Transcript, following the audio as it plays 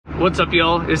What's up,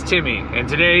 y'all? It's Timmy, and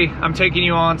today I'm taking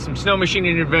you on some snow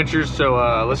machining adventures,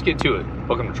 so let's get to it.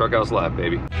 Welcome to Truck House Live,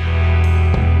 baby.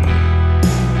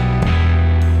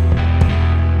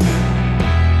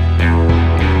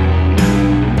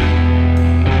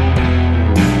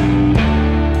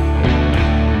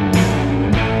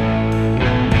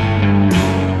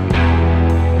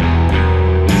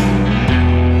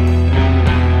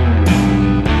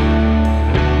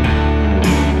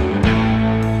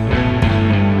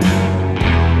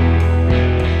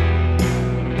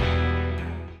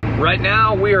 Right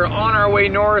now we are on our way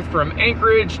north from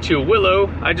Anchorage to Willow.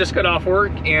 I just got off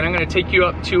work and I'm gonna take you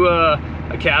up to a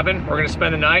cabin. We're gonna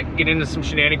spend the night, get into some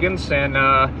shenanigans and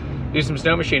do some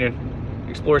snow machining,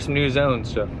 explore some new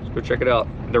zones. So let's go check it out.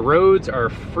 The roads are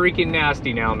freaking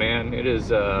nasty now, man.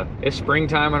 It's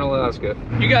springtime in Alaska.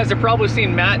 You guys have probably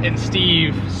seen Matt and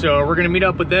Steve, so we're gonna meet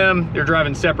up with them. They're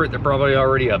driving separate, they're probably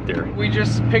already up there. We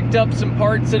just picked up some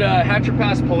parts at Hatcher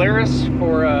Pass Polaris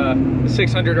for the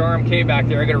 600 RMK back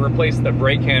there. I gotta replace the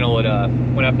brake handle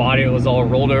when I bought it. It was all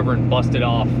rolled over and busted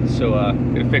off, so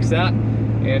gonna fix that.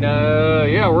 And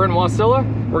yeah, we're in Wasilla.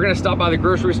 We're gonna stop by the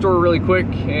grocery store really quick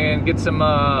and get some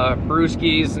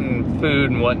brewskis and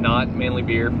food and whatnot, mainly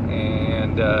beer,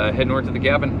 and head north to the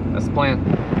cabin. That's the plan.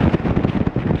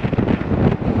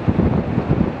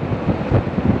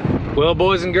 Well,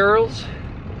 boys and girls,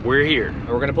 we're here.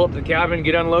 We're gonna pull up to the cabin,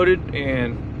 get unloaded,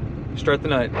 and start the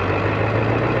night.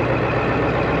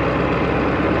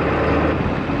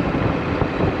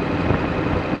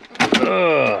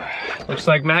 Looks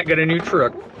like Matt got a new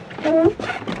truck.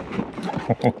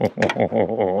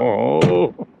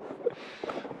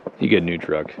 He got a new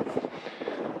truck.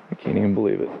 I can't even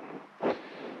believe it.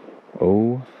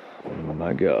 Oh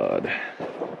my God.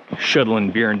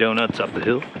 Shuttling beer and donuts up the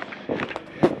hill.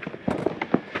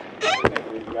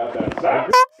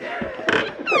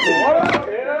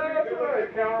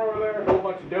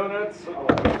 Donuts.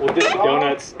 We'll dip the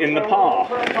donuts in the paw.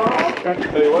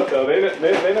 Tell you what though,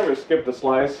 they never skipped a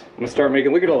slice. I'm gonna start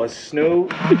making, look at all this snow.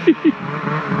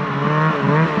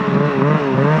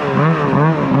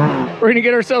 We're gonna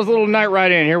get ourselves a little night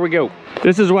ride in. Here we go.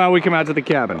 This is why we come out to the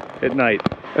cabin at night.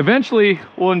 Eventually,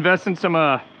 we'll invest in some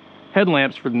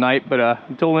headlamps for the night, but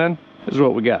until then, this is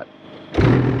what we got.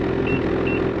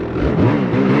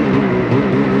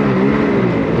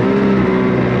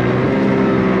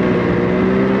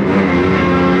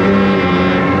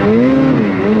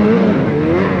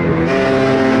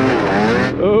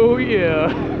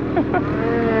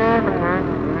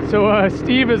 So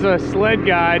Steve is a sled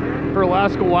guide for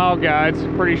Alaska Wild Guides,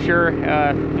 pretty sure.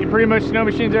 He pretty much snow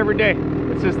machines every day.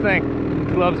 It's his thing.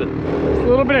 He loves it. It's a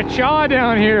little bit of chaw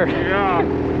down here. Yeah.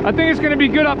 I think it's going to be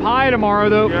good up high tomorrow,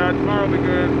 though. Yeah, tomorrow will be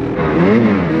good.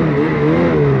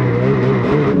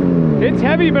 It's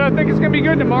heavy, but I think it's going to be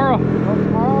good tomorrow.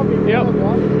 Tomorrow will be yep.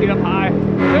 Good. Get up high.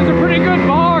 There's a pretty good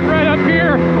bog right up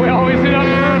here. We always hit up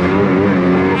there.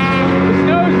 The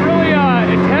snow's really,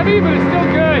 it's heavy, but it's still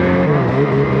good.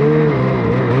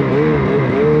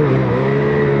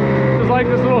 Just like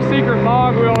this little secret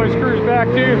bog we always cruise back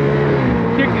to.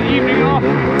 Kick the evening off.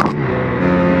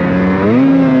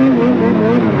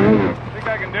 Think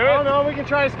I can do it? Oh no, we can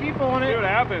try to ski on it. See what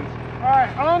happens.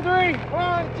 Alright, on three.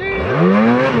 1, 2.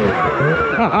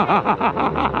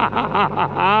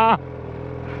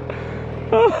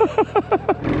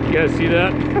 You guys see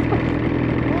that? 1,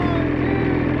 2.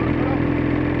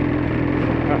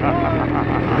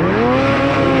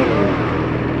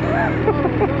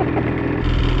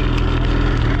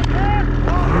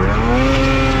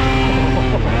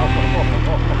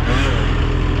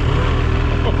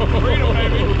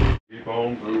 Keep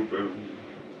on moving.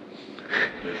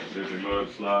 Mississippi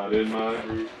mudslide in my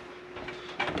roof.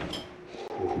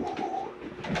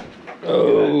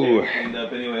 Oh,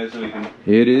 Up anyway, so we can...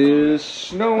 it is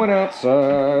snowing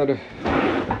outside.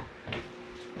 Gonna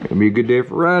be a good day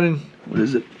for riding. What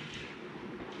is it?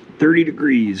 30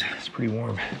 degrees. It's pretty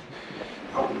warm.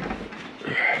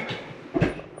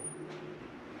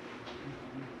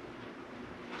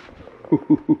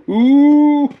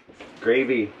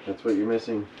 Gravy, that's what you're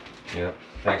missing. Yeah,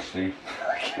 thanks, Steve.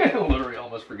 I literally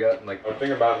almost forgot. Like, I was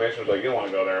thinking about missions, like, you don't want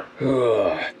to go there.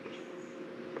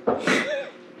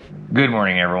 Good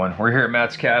morning, everyone. We're here at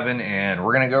Matt's cabin and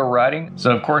we're gonna go riding.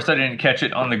 So of course I didn't catch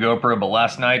it on the GoPro, but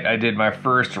last night I did my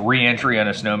first re-entry on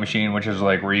a snow machine, which is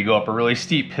like where you go up a really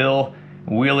steep hill,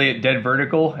 wheelie it dead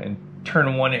vertical, and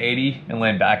turn 180 and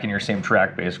land back in your same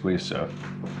track basically. So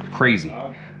crazy.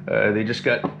 They just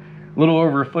got a little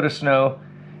over a foot of snow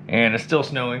and it's still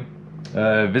snowing.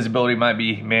 Visibility might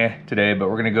be meh today, but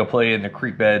we're gonna go play in the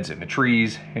creek beds and the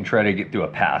trees and try to get through a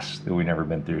pass that we've never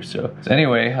been through. So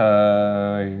anyway,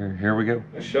 we go.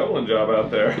 A shoveling job out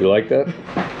there. You like that?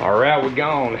 All right, we're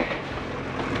gone.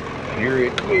 Here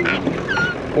it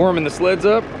goes. Warming the sleds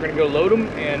up. We're gonna go load them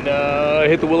and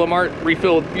hit the Willow Mart,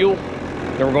 refill with fuel.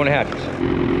 Then we're going to Hatches.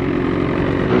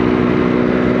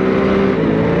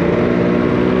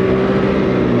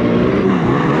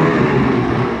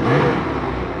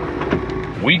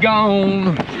 We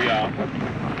gone. Yeah.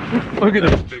 Look at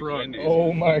this truck.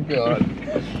 Oh my God.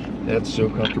 That's so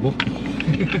comfortable.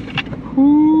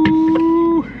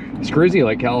 It's crazy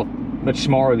like how much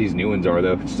smaller these new ones are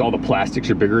though. Just all the plastics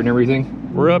are bigger and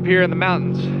everything. We're up here in the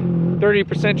mountains.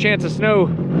 30% chance of snow.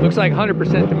 Looks like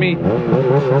 100% to me.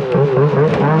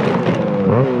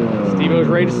 Steve-O's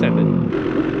ready to send it.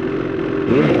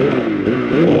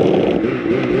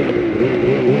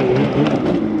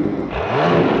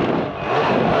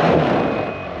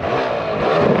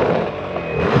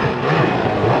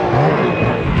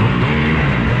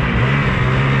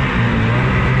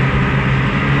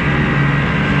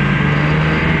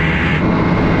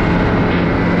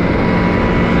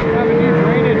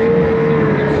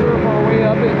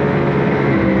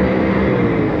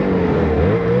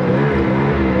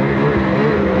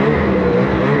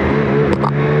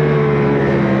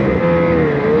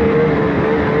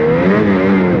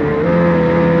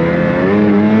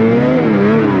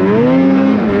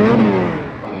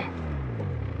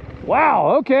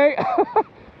 Wow, okay.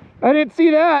 I didn't see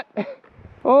that.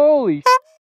 Holy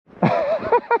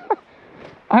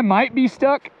I might be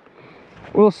stuck.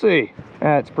 We'll see.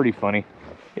 That's pretty funny.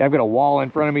 Yeah, I've got a wall in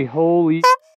front of me. Holy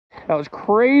that was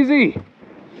crazy.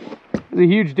 There's a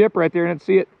huge dip right there. I didn't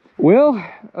see it. Well,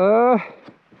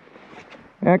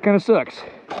 that kind of sucks.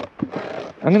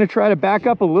 I'm gonna try to back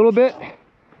up a little bit,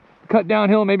 cut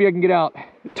downhill, maybe I can get out.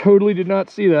 Totally did not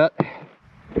see that.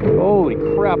 Holy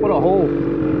crap, what a hole.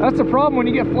 That's the problem when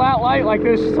you get flat light like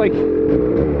this. It's like, you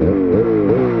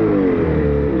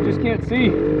just can't see.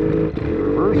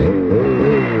 Reverse. I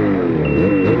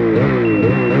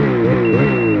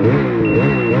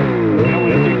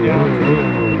want to dig down.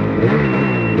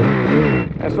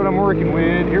 That's what I'm working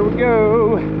with. Here we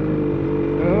go.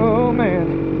 Oh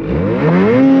man.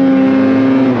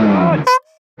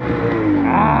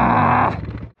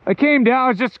 I came down, I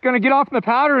was just gonna get off in the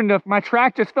powder and my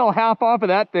track just fell half off of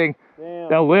that thing. Damn.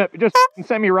 That lip, it just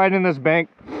sent me right in this bank.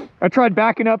 I tried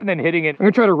backing up and then hitting it. I'm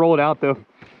gonna try to roll it out though.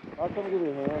 I'll come give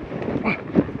you a hand.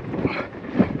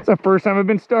 It's the first time I've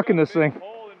been stuck in this thing.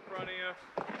 Hole in front of you.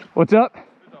 What's up?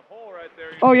 There's a hole right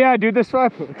there. Oh yeah, dude, this one.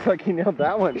 Looks like you nailed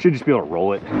that one. Should just be able to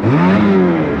roll it.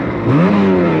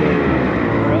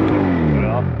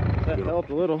 That helped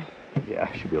a little. Yeah,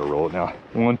 I should be able to roll it now.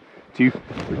 1, 2, 3.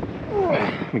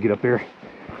 Let me get up there.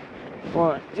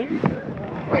 1, 2.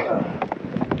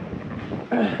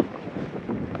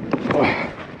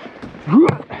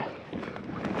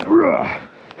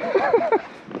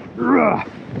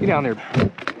 Get down there.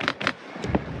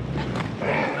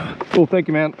 Cool, thank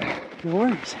you, man. No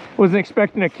worries. Wasn't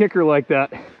expecting a kicker like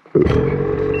that.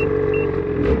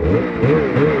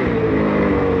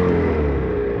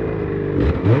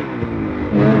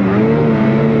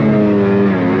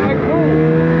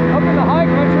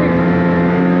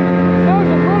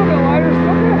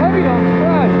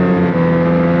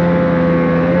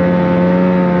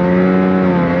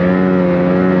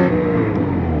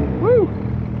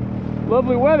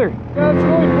 Lovely weather. Yeah, it's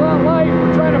really flat light.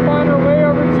 We're trying to find our way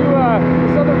over to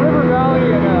this other river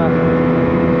valley and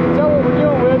tell what we're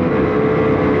dealing with.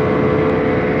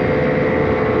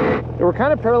 We're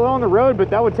kind of parallel on the road, but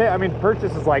that would take, I mean,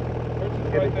 Purchase is like...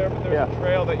 Purchase right there, but there's a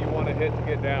trail that you want to hit to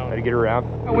get down. Got to get around.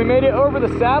 We made it over the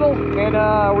saddle, and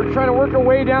we're trying to work our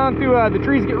way down through, the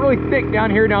trees get really thick down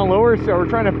here, down lower, so we're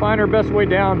trying to find our best way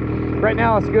down. Right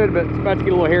now it's good, but it's about to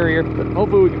get a little hairier, but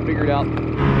hopefully we can figure it out.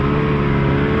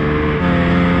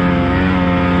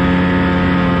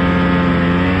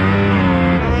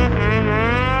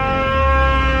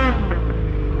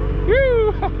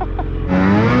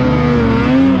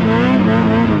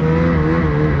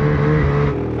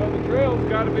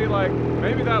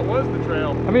 Maybe that was the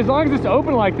trail. I mean, as long as it's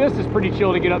open like this, it's pretty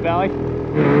chill to get up valley. It's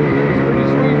pretty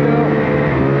sweet though.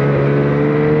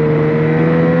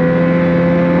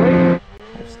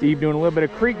 Steve doing a little bit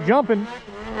of creek jumping.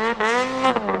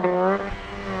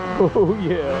 Oh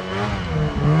yeah.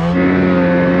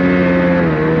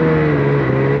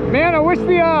 Man, I wish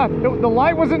the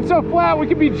light wasn't so flat. We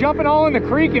could be jumping all in the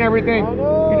creek and everything. Oh,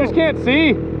 no. You just can't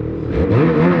see. Woo,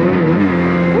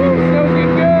 snow's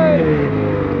getting good.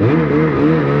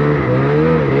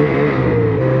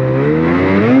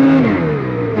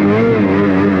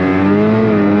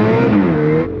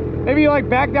 Maybe like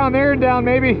back down there and down,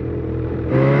 maybe.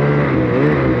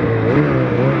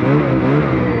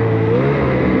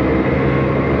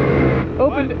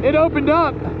 It opened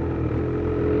up. Oh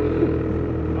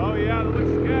yeah, that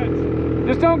looks good.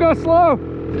 Just don't go slow.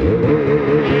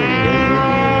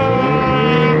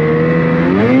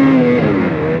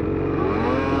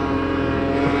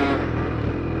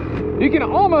 You can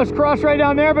almost cross right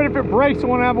down there, but if it breaks, it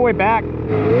won't have a way back.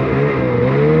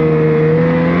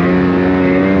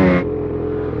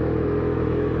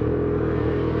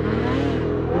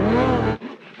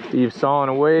 Steve's sawing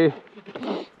away.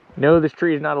 No, this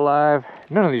tree is not alive.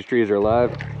 None of these trees are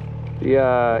alive.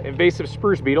 The invasive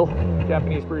spruce beetle,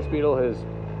 Japanese spruce beetle, has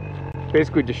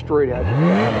basically destroyed half of it.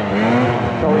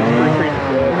 All these spruce trees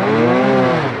are dead.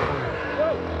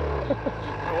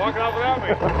 You're walking off without me.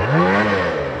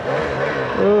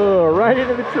 Oh, right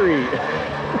into the tree.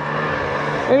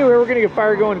 Anyway, we're gonna get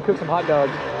fire going and cook some hot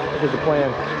dogs. That's the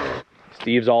plan.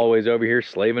 Steve's always over here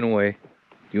slaving away,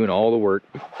 doing all the work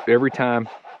every time.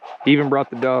 He even brought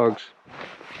the dogs.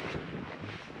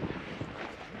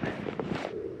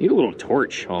 Need a little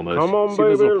torch almost. Come on, see baby,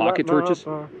 those little pocket torches?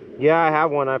 Yeah, I have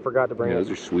one. I forgot to bring Yeah, it.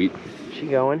 those are sweet. She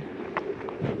going?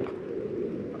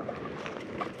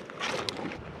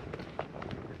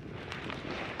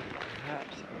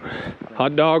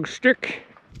 Hot dog stick.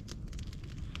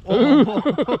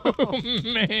 Oh,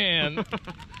 man.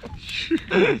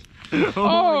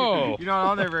 Oh! You're not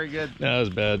on there very good. That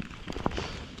was bad.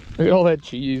 Look at all that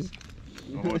cheese.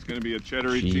 Oh, it's gonna be a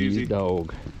cheddary Cheese cheesy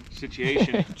dog.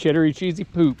 situation. Cheddary cheesy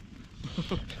poop.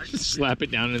 Just slap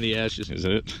it down in the ashes,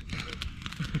 isn't it?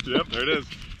 Yep, there it is.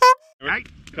 Right.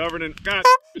 Covered in God.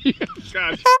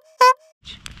 Gosh.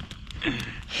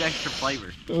 It's extra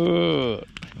flavor. Oh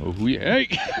yeah.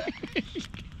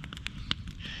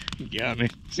 Got me.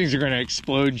 These things are gonna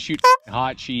explode and shoot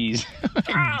hot cheese.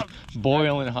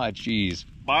 Boiling hot cheese.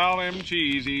 Boil them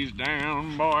cheesies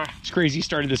down, boy. It's crazy. He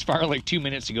started this fire like 2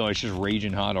 minutes ago. It's just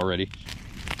raging hot already.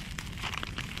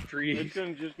 Trees. It's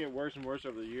gonna just get worse and worse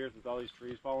over the years with all these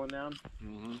trees falling down.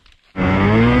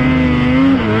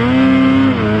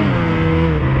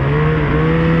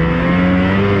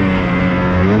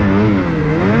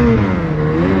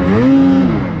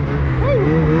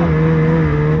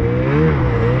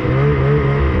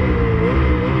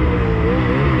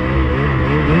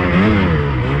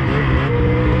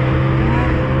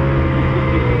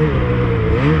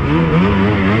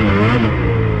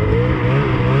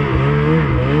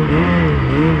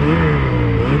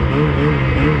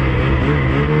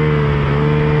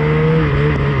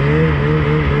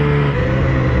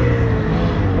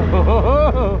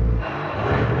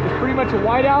 It's pretty much a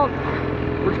whiteout.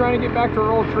 We're trying to get back to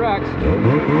our old tracks.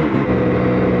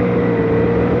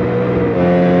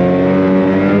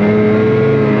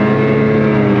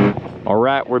 All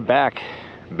right, we're back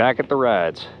at the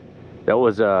rides. That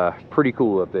was pretty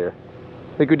cool up there.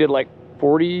 I think we did like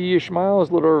 40-ish miles,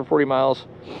 a little over 40 miles.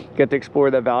 Got to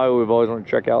explore that valley we've always wanted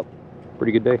to check out.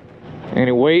 Pretty good day.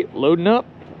 Anyway, loading up,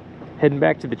 heading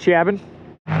back to the cabin.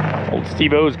 Old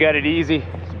Steve-O's got it easy.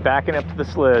 He's backing up to the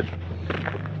sled.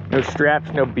 No straps,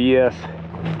 no BS.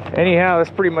 Anyhow, that's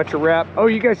pretty much a wrap. Oh,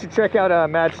 you guys should check out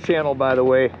Matt's channel, by the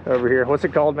way, over here. What's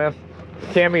it called, man?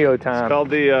 Cameo Time. It's called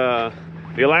the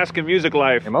Alaskan Music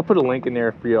Life. I'll put a link in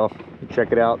there for y'all.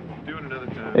 Check it out. Do it another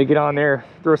time. Hey, get on there,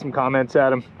 throw some comments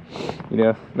at him. You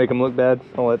know, make them look bad,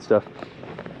 all that stuff.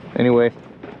 Anyway,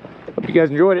 hope you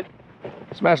guys enjoyed it.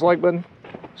 Smash the like button,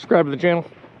 subscribe to the channel.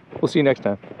 We'll see you next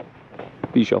time.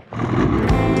 Peace, y'all.